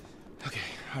 Okay,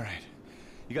 all right.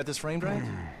 You got this framed right?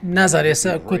 نازانێ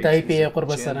ئێستا کۆتایی پێیە قڕ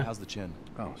بەسەرە How's the chin?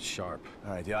 Oh, sharp.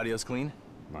 All right, the audio's clean?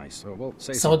 Nice. So we'll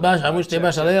say سەوت باش هەموو شتێ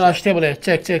باشە لێ ڕاشتێ بڵێ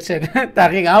چێک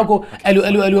تاقیق ئاوکو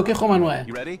ئەلوەکەی خۆمان وایە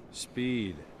You ready?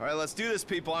 speed. All right, let's do this,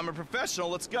 people. I'm a professional.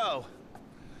 Let's go.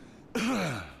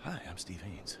 Hi, I'm Steve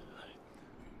Haynes.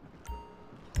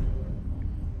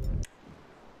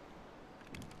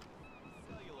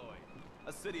 Celluloid,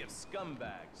 a city of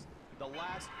scumbags. The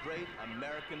last great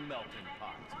American melting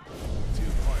pot. 2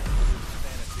 parts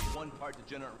fantasy, 1 part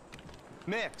degenerate.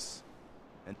 Mix.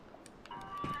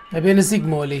 ئەبێ نزیک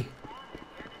مۆلی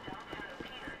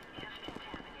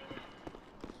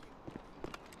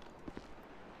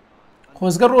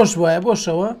خۆزگە ڕۆژ وایە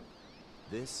بۆشەوە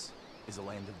This is a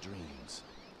land of dreams.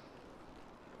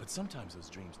 But sometimes those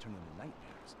dreams turn into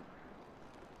nightmares.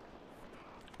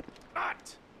 Not!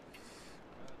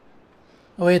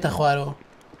 ئەوە یێتە خوارەوە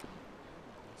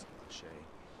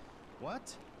What?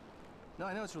 No,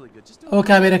 I know it's really good. Just do ئەوە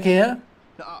کامێرەکەیە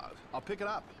No, I'll pick it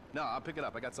up. No, I'll pick it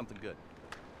up. I got something good.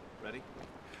 Ready?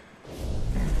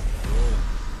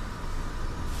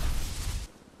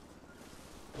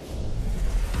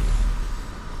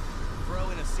 Throw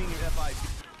in a senior FIB.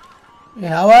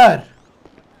 هاوار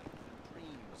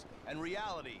Dreams and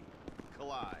reality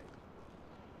collide.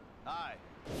 Hi,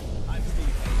 I'm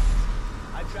Steve Haynes.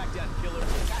 I track down killers.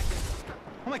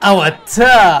 ئەوە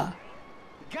تا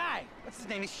Guy, what's his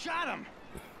name? He shot him.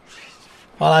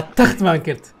 وڵات تەختمان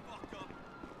کرد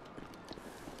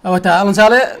ئەوە تا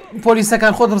ئەڵنجاڵێ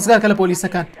پۆلیسەکان خۆت ڕزگارکە لە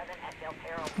پۆلیسەکان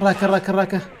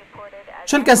ڕاکە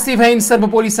چونکە ستیڤ هاین سەر بە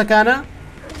پۆلیسەکانە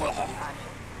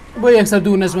بۆ یەکسەر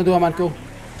دوو نەژمە دووەمان کەو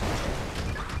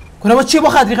کورەوە چی بۆ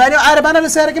خاتریخانی و عارەبانە لە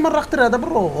سیارەکەی من ڕەخترە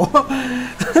دەبڕۆ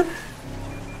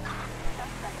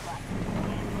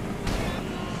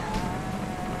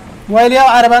وای لێ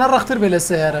عارەبانە ڕەختر بێ لە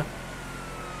سیارە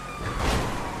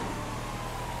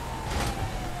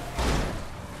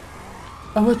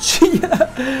ئەوە چییە؟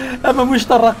 ئەمە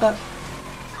مشتەڕەقە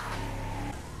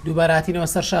دووبارە هاتینەوە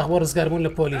سەر شاخ بۆ ڕزگاربوون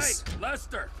لە پۆلیس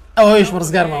ئەوەیش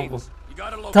ڕزگارمان بوو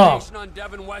تا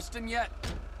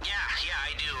Yeah,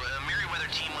 I do. A Merryweather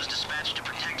team was dispatched to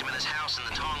protect him in his house in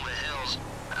the Tongva Hills.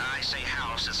 I say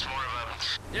house, it's more of a...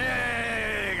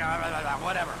 Yeah,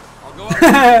 whatever. I'll go up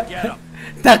and get him.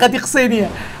 تاقەتی قسەی نییە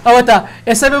ئەوە تا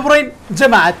ئێستا ببڕین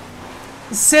جەماعەت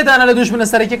سێدانە لە دوژمنە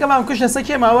سەرەکیەکەمان کوشتە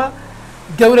سەکێمەوە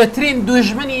گەورەترین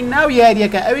دوژمنی ناو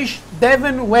یاریەکە ئەویش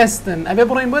دێڤن وێستن ئەبێ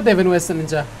بڕین بۆ دێڤن وێستن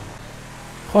اینجا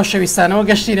خۆشەویستانەوە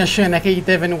گەشتینە شوێنەکەی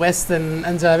دێڤن وێستن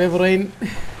ئەنجا بێ بڕین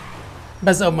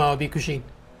بەس ئەو ماوە بیکوژین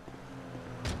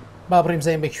با بڕیم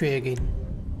زەین بەکوێیەگەین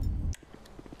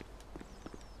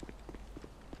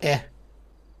ئێ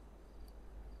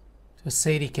تۆ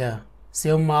سەیریکە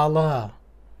سێو ماڵە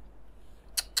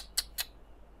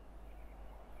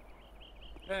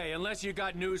Hey, unless you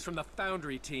got news from the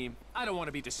Foundry team, I don't want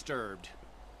to be disturbed.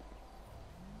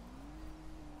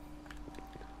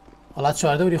 وڵات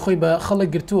چواردەوری خۆی بە خەڵک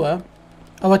گرتووە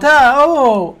ئەوە تا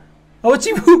ئەوە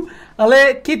چی بوو ئەڵێ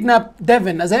کیدناپ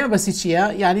دێڤن ئەزانمە بەسی چییە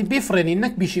یعنی بیفڕێنین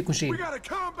نەک بیشی کوشین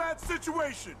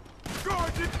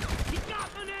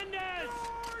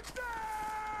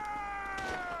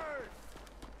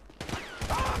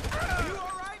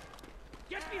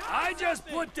I just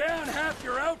put down half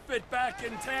your outfit back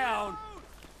in town.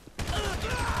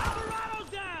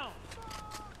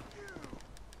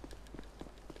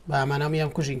 با ئەمانە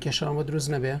هەموویان کوژین کێشەوەمە دروست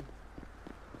نەبێ.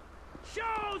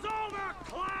 Show's over,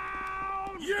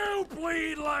 clown! You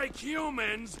bleed like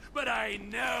humans, but I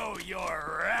know you're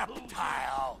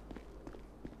reptile.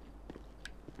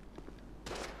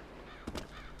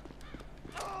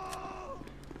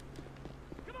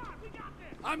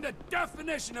 I'm the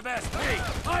definition of SP.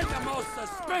 I'm the most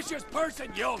suspicious person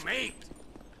you'll meet.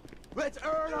 Let's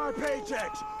earn our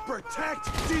paychecks. Protect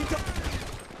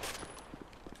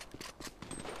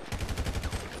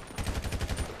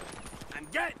I'm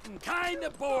getting kinda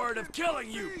bored of killing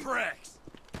you pricks.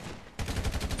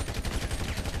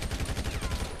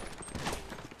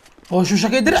 ئەو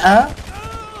شوشەکەی درعە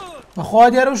بەخوا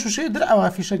دیارە و شوشەی درعەوە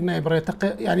فیشەک نایبڕێت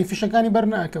ینی فیشەکانی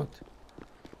بەرناکەوت.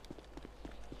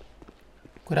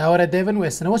 کوراوەرە دێڤن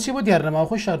وێستنەوە چی بۆ دیار نەماوە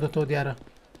خۆی شاردۆتەوە دیارە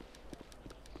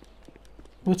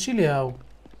بۆچی لێ ئەو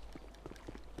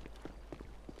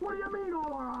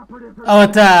ئەوە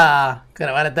تا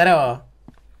کەرەوارە دەرەوە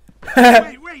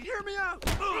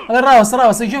ئەڵێ ڕاوەسە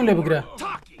ڕاوەسە گوێم لێ بگرە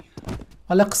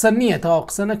ئەڵێ قسە نییە تەواو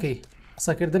قسە نەکەی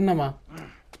قسەکردن نەما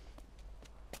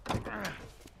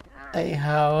ئەی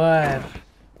هاوار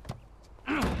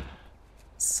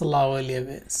سڵاوە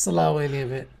لێبێ سڵاوە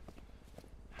لێبێ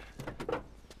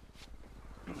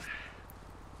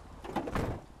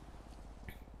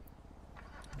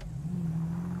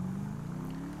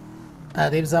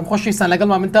ئادەی بزانم خۆشەویستان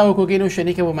لەگەڵمان من تاوەکۆگەین و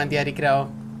شوێنێکە بۆمان دیاری کراوە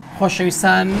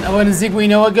خۆشەویستان ئەوە نزیک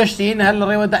بووینەوە گەشتین هەر لە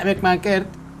ڕێوە دەعمێکمان کرد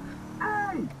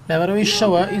لەبەرەوەی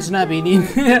شەوە هیچ نابینین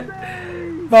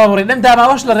باوەڕێ لەم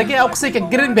داماوەش لە ڕێگەی ئەو قسەی کە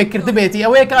گرنگ بێ کردبێتی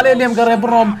ئەوەیە کاڵێ لێم گەڕێ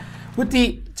بڕۆم وتی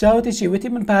چاوتی چی وتی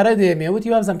من پارە دێمێ وتی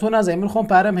وابزانم تۆ نازای من خۆم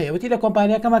پارەم هەیە وتی لە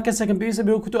کۆمپانیاکەما کەسێکم پێویستە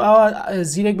بێ وکوتو ئاوا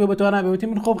زیرێک بێ بە تۆ نابێ وتی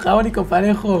من خۆم خاوەنی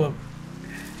کۆمپانیای خۆمم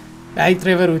ئای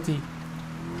ترێڤەر وتی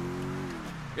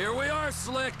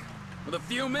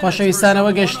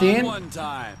خۆشەویستانەوە گەشتین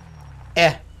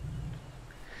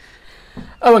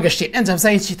ئەوە گەشتین ئەنجام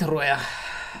زای چیتر ڕۆیە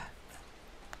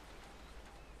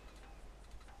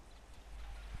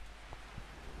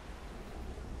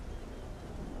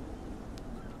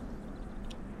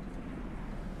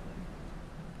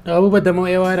ئەوە بوو بە دەمەوە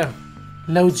ئێوارە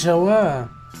لەو جەوە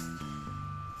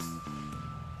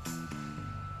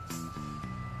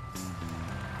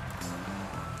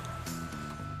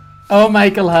ئەوە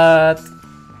مایکل هات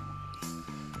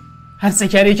هەر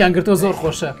سەکارێکیان گرتۆ زۆر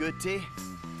خۆشە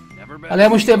ئەڵێ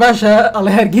هەموو شتێ باشە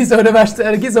ئەڵێ هەرگیز زۆرە باشتر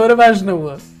هەرگیز زۆرە باش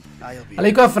نەبووە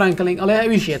ئەڵێ کۆ فرانکلینگ ئەڵێ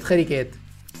ئەویشێت خەریکێت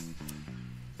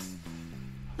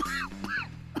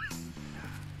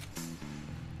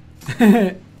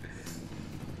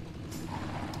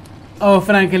ئەو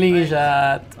فرانکلینگیش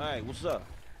هات Hey, what's up?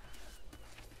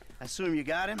 I assume you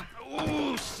got him?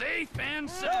 Ooh, safe and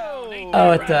sound.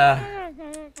 ئەوە تا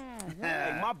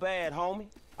Hey, my bad, homie.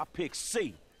 I picked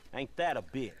C. Ain't that a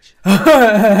bitch?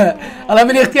 ئەڵێ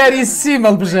من اختیاری سی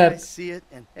مەڵبژێت I see it,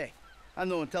 and hey, I'm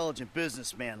no intelligent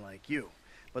businessman like you.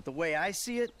 But the way I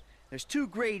see it, there's two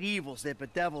great evils that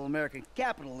bedevil American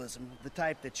capitalism of the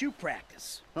type that you practice.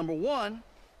 Number one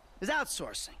is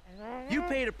outsourcing. You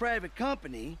paid a private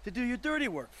company to do your dirty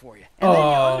work for you. And then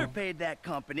you underpaid that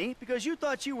company because you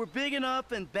thought you were big enough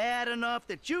and bad enough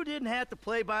that you didn't have to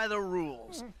play by the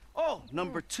rules. Oh,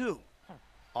 number two,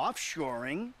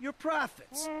 offshoring your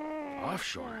profits.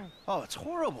 Offshore? Oh, it's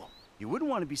horrible. You wouldn't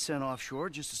want to be sent offshore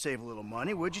just to save a little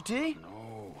money, would you, T?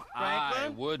 No, Franklin? I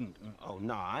wouldn't. Oh,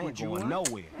 nah, I ain't going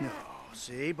nowhere. No,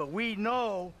 see, but we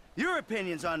know your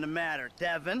opinions on the matter,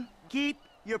 Devin. Keep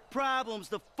your problems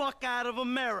the fuck out of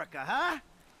America, huh?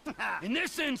 In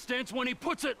this instance, when he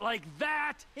puts it like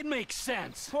that, it makes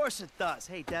sense. Of course it does.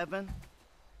 Hey, Devin.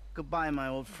 Goodbye, my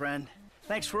old friend.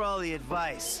 Thanks for all the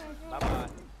advice. Bye-bye.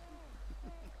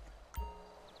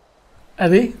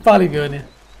 ئەدەی پاڵی بێنێ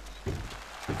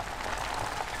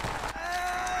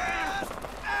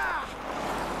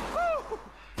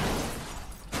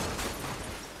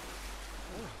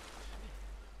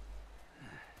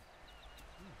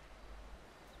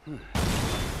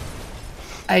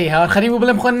ئەی هاوار خەریب بوو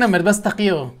بڵێم خۆن نەمرد بەس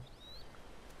تەقیەوە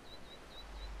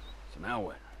So now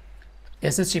what?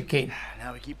 ئێستا چی بکەین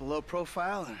Now we keep a low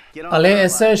profile and get on. ئەڵێ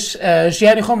ئێستاش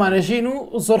ژیانی خۆمانەژین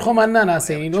و زۆر خۆمان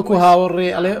ناناسێنین وەکو هاوەڕێ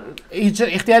ئەڵێ هیچ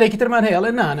اختیارێکی ترمان هەیە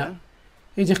ئەڵێ نانە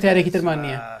هیچ اختیارێکی ترمان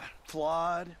نییە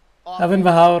Flawed, ئەڤن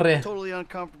بە هاوەڕێ totally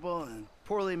uncomfortable, and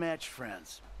poorly matched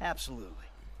friends. Absolutely.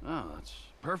 Oh, that's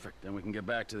perfect. Then we can get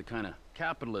back to the kind of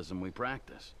capitalism we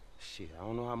practice. Shit, I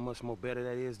don't know how much more better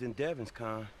that is than Devin's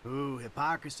kind. Ooh,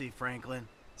 hypocrisy, Franklin.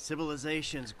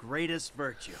 Civilization's greatest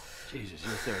virtue. Jesus,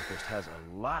 your therapist has a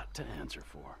lot to answer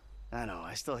for. I know,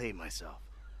 I still hate myself.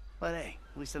 But hey,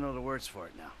 at least I know the words for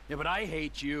it now. Yeah, but I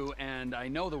hate you, and I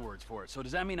know the words for it. So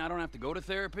does that mean I don't have to go to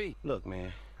therapy? Look,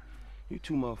 man, you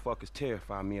two motherfuckers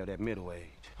terrify me of that middle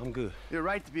age. I'm good. You're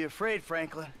right to be afraid,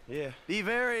 Franklin. Yeah. Be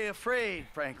very afraid,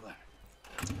 Franklin.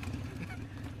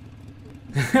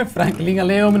 فرانکلین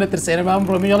ئەڵێ منە ترسێنە مام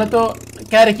ڕۆمیۆڵە تۆ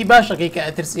کارێکی باشەکەی کە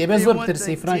ئەترسیە بێ زۆر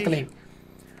ترسی فرانکلین.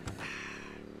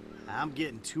 I'm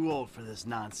getting too old for this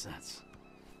nonsense.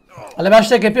 ئەلە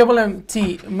باشتێکە پێ بڵێم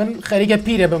تی من خەریکە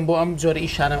پیرە بم بۆ ئەم جۆرە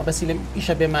ئیشانەمە بەسی لەم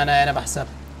ئیشە بێمانایەنە بەحساب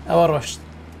ئەوە ڕۆشت.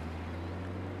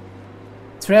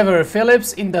 Trevor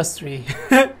Phillips Industry.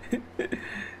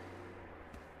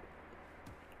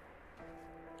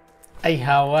 ئەی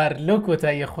هاوار لەو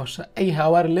کۆتاییە خۆشە، ئەی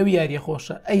هاوار لەو یاریە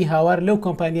خۆشە، ئەی هاوار لەو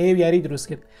کۆمپانیایە یاری دروست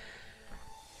کرد،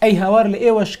 ئەی هاوار لە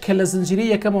ئێوەش کە لە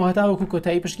زنجیرەی یەکەمەوە هەتاوەکو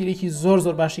کۆتایی پشگیرێکی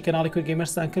زۆر باشی کەناڵی کورد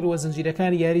گەیمەرستان کرد و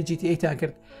زنجیرەکانی یاری GTA-تان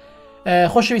کرد.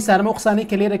 خۆشەویستانم ئەو قسانەی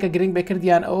کە لێرەکە گرنگ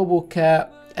بکردیان ئەوە بوو کە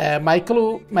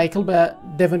مایکل بە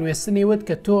دەڤن وێستنی وت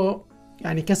کە تۆ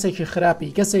ینی کەسێکی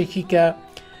خراپی کەسێکی کە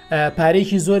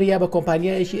پارێکی زۆری یا بە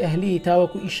کۆمپانیایەکی ئەهلی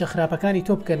تاوەکو ئیشە خراپەکانی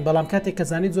تۆ بکەن بەڵام کاتێک کە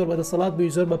زانیت زۆر بەدەسەڵات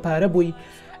بووی زۆر بە پارە بووی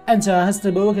ئەنجا هەستە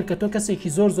بەوە کرد کە تۆ کەسێکی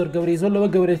زۆر گەورەی زۆر لەوە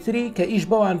گەورەتری کە ئیش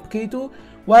بەوان بکەیت و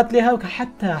وات لێ هاو کە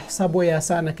حتا حساب بۆ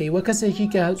یاسانەکەی وە کەسێکی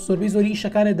کە زۆری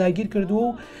ئیشەکانە داگیر کردو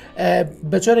و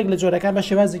بە جۆرێک لە جۆرەکان بە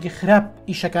شێوازێکی خراپ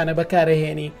ئیشەکانە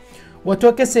بەکارەهێنی و تۆ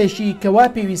کەسێکی کەوا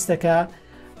پێویستەکە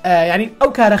ینی ئەو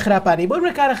کارە خراپانی بۆ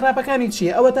منە کارە خراپەکانی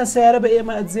چییە ئەوە تا سیارە بە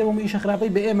ئێمە ئەجێەوە ئیشە خراپەی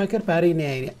بە ئێمە کرد پارەی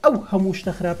نایێنێ ئەو هەموو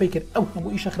شتە خراپەی کرد ئەو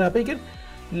هەموو ئیشە خراپەی کرد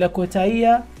لە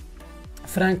کۆتاییە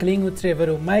فرانکلین و ترێڤەر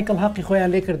و مایکل حەقی خۆیان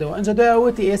لێ کردەوە ئەنجا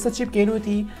دوایەوەتی ئێستا چی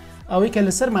بکەینوتی ئەوەی کە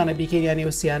لەسەرمانە بیکەینیانی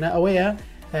وسیانە ئەوەیە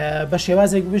بە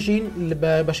شێوازێک بژین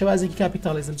بە شێوازێکی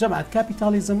کاپیتالیزم جەماعەت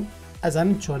کاپیتالیزم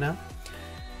ئەزانم چۆنە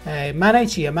مانای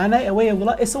چییە مانای ئەوەیە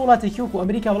ئێستا وڵاتێکی وەکو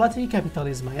ئەمریکا وڵاتێکی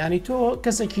کاپیتالیزمە ینی تۆ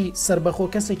کەسێکی سربەخۆ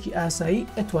کەسێکی ئاسایی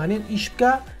ئەتوانێت ئیش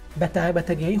بکە بە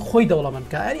تەنیایی خۆی دەوڵەمەند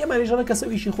کە ئەری ئەمەریژەڵە کەسە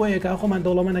ئیشی خۆیەکە خۆمان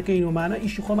دەوڵەمەنەکەین ومانە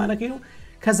ئیشی خۆمانەکەین و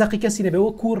کەزەقی کەسی نەبێ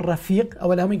وەکو ڕەفیق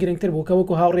ئەوە لە هەمووی گرنگتر بوو کە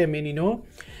وەکو هاوڕێمێنینەوە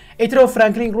ئیترەوە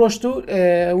فرانکلین ڕۆشت و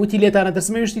وتی لێتانە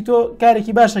دەسمەویشتی تۆ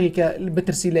کارێکی باشەکەی کە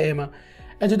بترسی لە ئێمە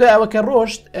ئەجا دوای ئەوە کە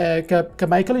ڕۆشت کە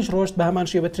مایکلیش ڕۆشت بە هەمان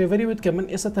شێوە بە ترێڤەری وت کە من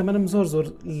ئێستا تەمەنم زۆر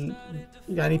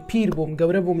ینی پیر بووم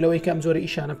گەورە بووم لەوەی کەم جۆرە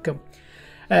ئیشانە بکەم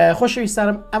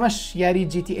خۆشەویستانم ئەمەش یاری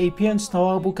GTA 5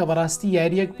 تەواو بوو کە بەڕاستی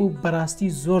یاریەک بوو بەڕاستی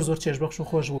زۆر چێژبەخش و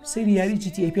خۆش بوو سەیری یاری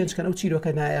GTA 5 کەن ئەو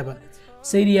چیرۆکە نایابە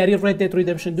سەیری یاری Red Dead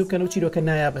Redemption 2 کەن ئەو چیرۆکە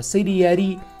نایابە سەیری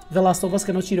یاری The Last of Us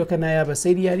کەن ئەو چیرۆکە نایابە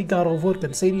سەیری یاری God of War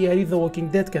کەن سەیری یاری The Walking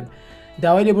Dead کەن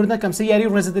داوای لێبوردنەکەم سەیری یاری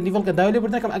Resident Evil کە داوای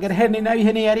لێبوردنەکەم ئەگەر هێرنەی ناوی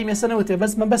هێنە یاری مێسەنەوە تێ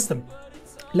بەس من بەستم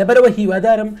لەبەرەوە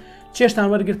هیوادارم چێشتان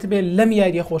وەرگرت بێ لەم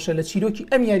یاریە خۆشە لە چیرۆکی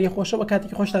ئەم یاریە خۆشە بە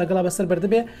کاتێکی خۆشتان لەگەڵا بەسەر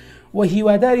بەردەبێ و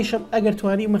هیواداریشم ئەگەر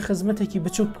توانی من خزمەتێکی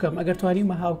بچوک بکەم ئەگەر توانی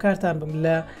مە هاوکارتان بم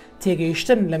لە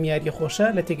تێگەیشتن لەم یاریە خۆشە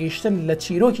لە تێگەیشتن لە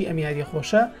چیرۆکی ئەم یاریە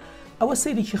خۆشە ئەوە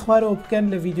سەیرێکی خوارەوە بکەن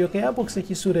لە ڤیدیۆکەیە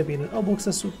بۆکسێکی سوورە بینن ئەو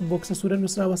بۆکسە سوورە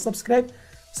نووسراوە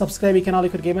سبسکرایبی کەناڵی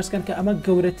کورد گەیمەرسکەن کە ئەمە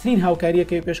گەورەترین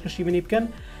هاوکاریەکەی پێشکەشی منی بکەن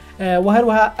و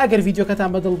هەروەها ئەگەر ڤیدیۆکەتان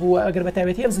بەدڵ بووە ئەگەر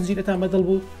بەتابەتی ئەم زنجیرەتان بەدڵ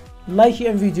بوو لایکی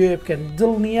ئەم ڤیدیۆیە بکەن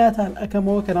دڵنیاتان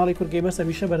ئەەکەمەوە کەناڵی کورد گەیمەرس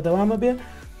هەمیشە بەردەوامە بێ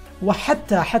و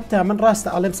حتا من ڕاستە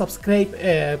ئەڵێم سبسکرایب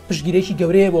پشگیرێکی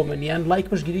گەورەیە بۆ من یان لایک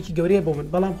پشگیرێکی گەورەیە بۆ من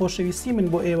بەڵام خۆشەویستی من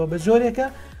بۆ ئێوە بە جۆرێکە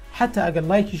حتا ئەگەر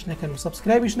لایکیش نەکەن و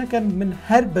سبسکرایبیش نەکەن من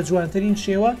هەر بە جوانترین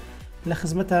شێوە لە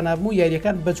خزمەتان نابم و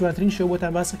یاریەکان بە جوانترین شێوە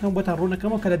بۆتان باسەکەم بۆتان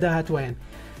ڕوونەکەمەوە کە لە داهاتوایەن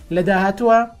لە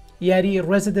داهاتووە یاری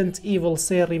Resident Evil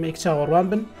 3 ریمێک چاوەڕوان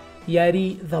بن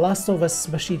یاری The Last of Us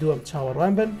بەشی دووەم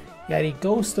چاوەڕوان بن یاری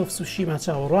Ghost of Tsushima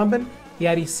چاوەڕوان بن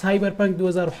یاری Cyberpunk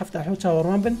 2077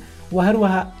 چاوەڕوان بن و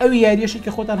هەروەها ئەو یاریەشی کە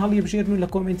خۆتان هەڵی بژێرن و لە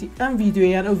کۆمنتی ئەم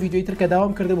ڤیدیۆیان ئەو ڤیدیۆی تر کە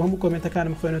داوام کردو بە هەموو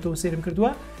کۆمنتەکانم خوێنێتەوە و سێرم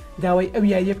کردووە داوای ئەو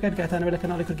یاریە بکەن کاتانەوە لە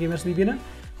کەناڵی کورد گەیمەرس ببینن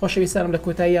خۆشەویستانم لە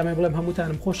کۆتایی ئەمە بڵێم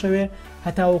هەمووتانم خۆشەوێ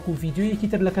هەتاوەکو ڤیدیۆیەکی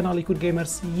تر لە کەناڵی کورد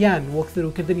گەیمەرس یان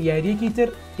وەکتروکردن یاریەکی تر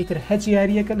ئیتر هەچ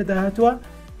یاریەکە لە داهاتووە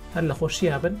هەر لە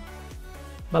خۆشییا بن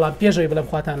بەڵام پێشەوەی بڵێم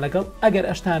خواتان لەگەڵ ئەگەر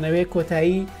ئەشتانەوێ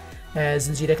کۆتایی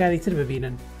زنجیرەکانی تر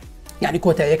ببینن یعنی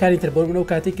کۆتاییەکانی تر بۆ منەوە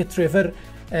کاتێک کە ترێڤەر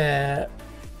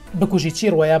بکوژی چی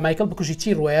ڕۆیە مایکل بکوژی چی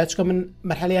ڕۆیە چکە من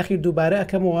مەرحەلەی ئاخیر دووبارە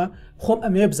ئەەکەمەوە خۆم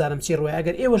ئەمێ بزانم چی ڕۆیە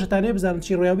ئەگەر ئێوەشتانێ بزانم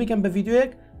چی ڕۆیە بیکەم بە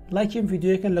ڤیدیۆیەک لایکیم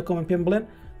ڤیدیۆیەکەن لە کۆمنت پێم بڵێن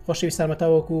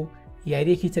خۆشەویستانمەتاوەکو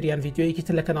یاریەکی تر یان ڤیدیۆیەکی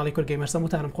تر لە کەناڵی کورد گەیمەرس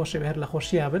هەمووتانم خۆشەوێ هەر لە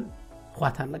خۆشییا بن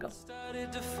خواتان لەگەڵ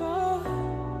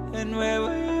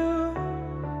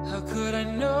How could I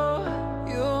know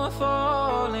you were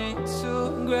falling too?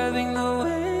 Grabbing the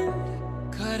wind,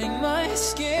 cutting my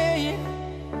skin.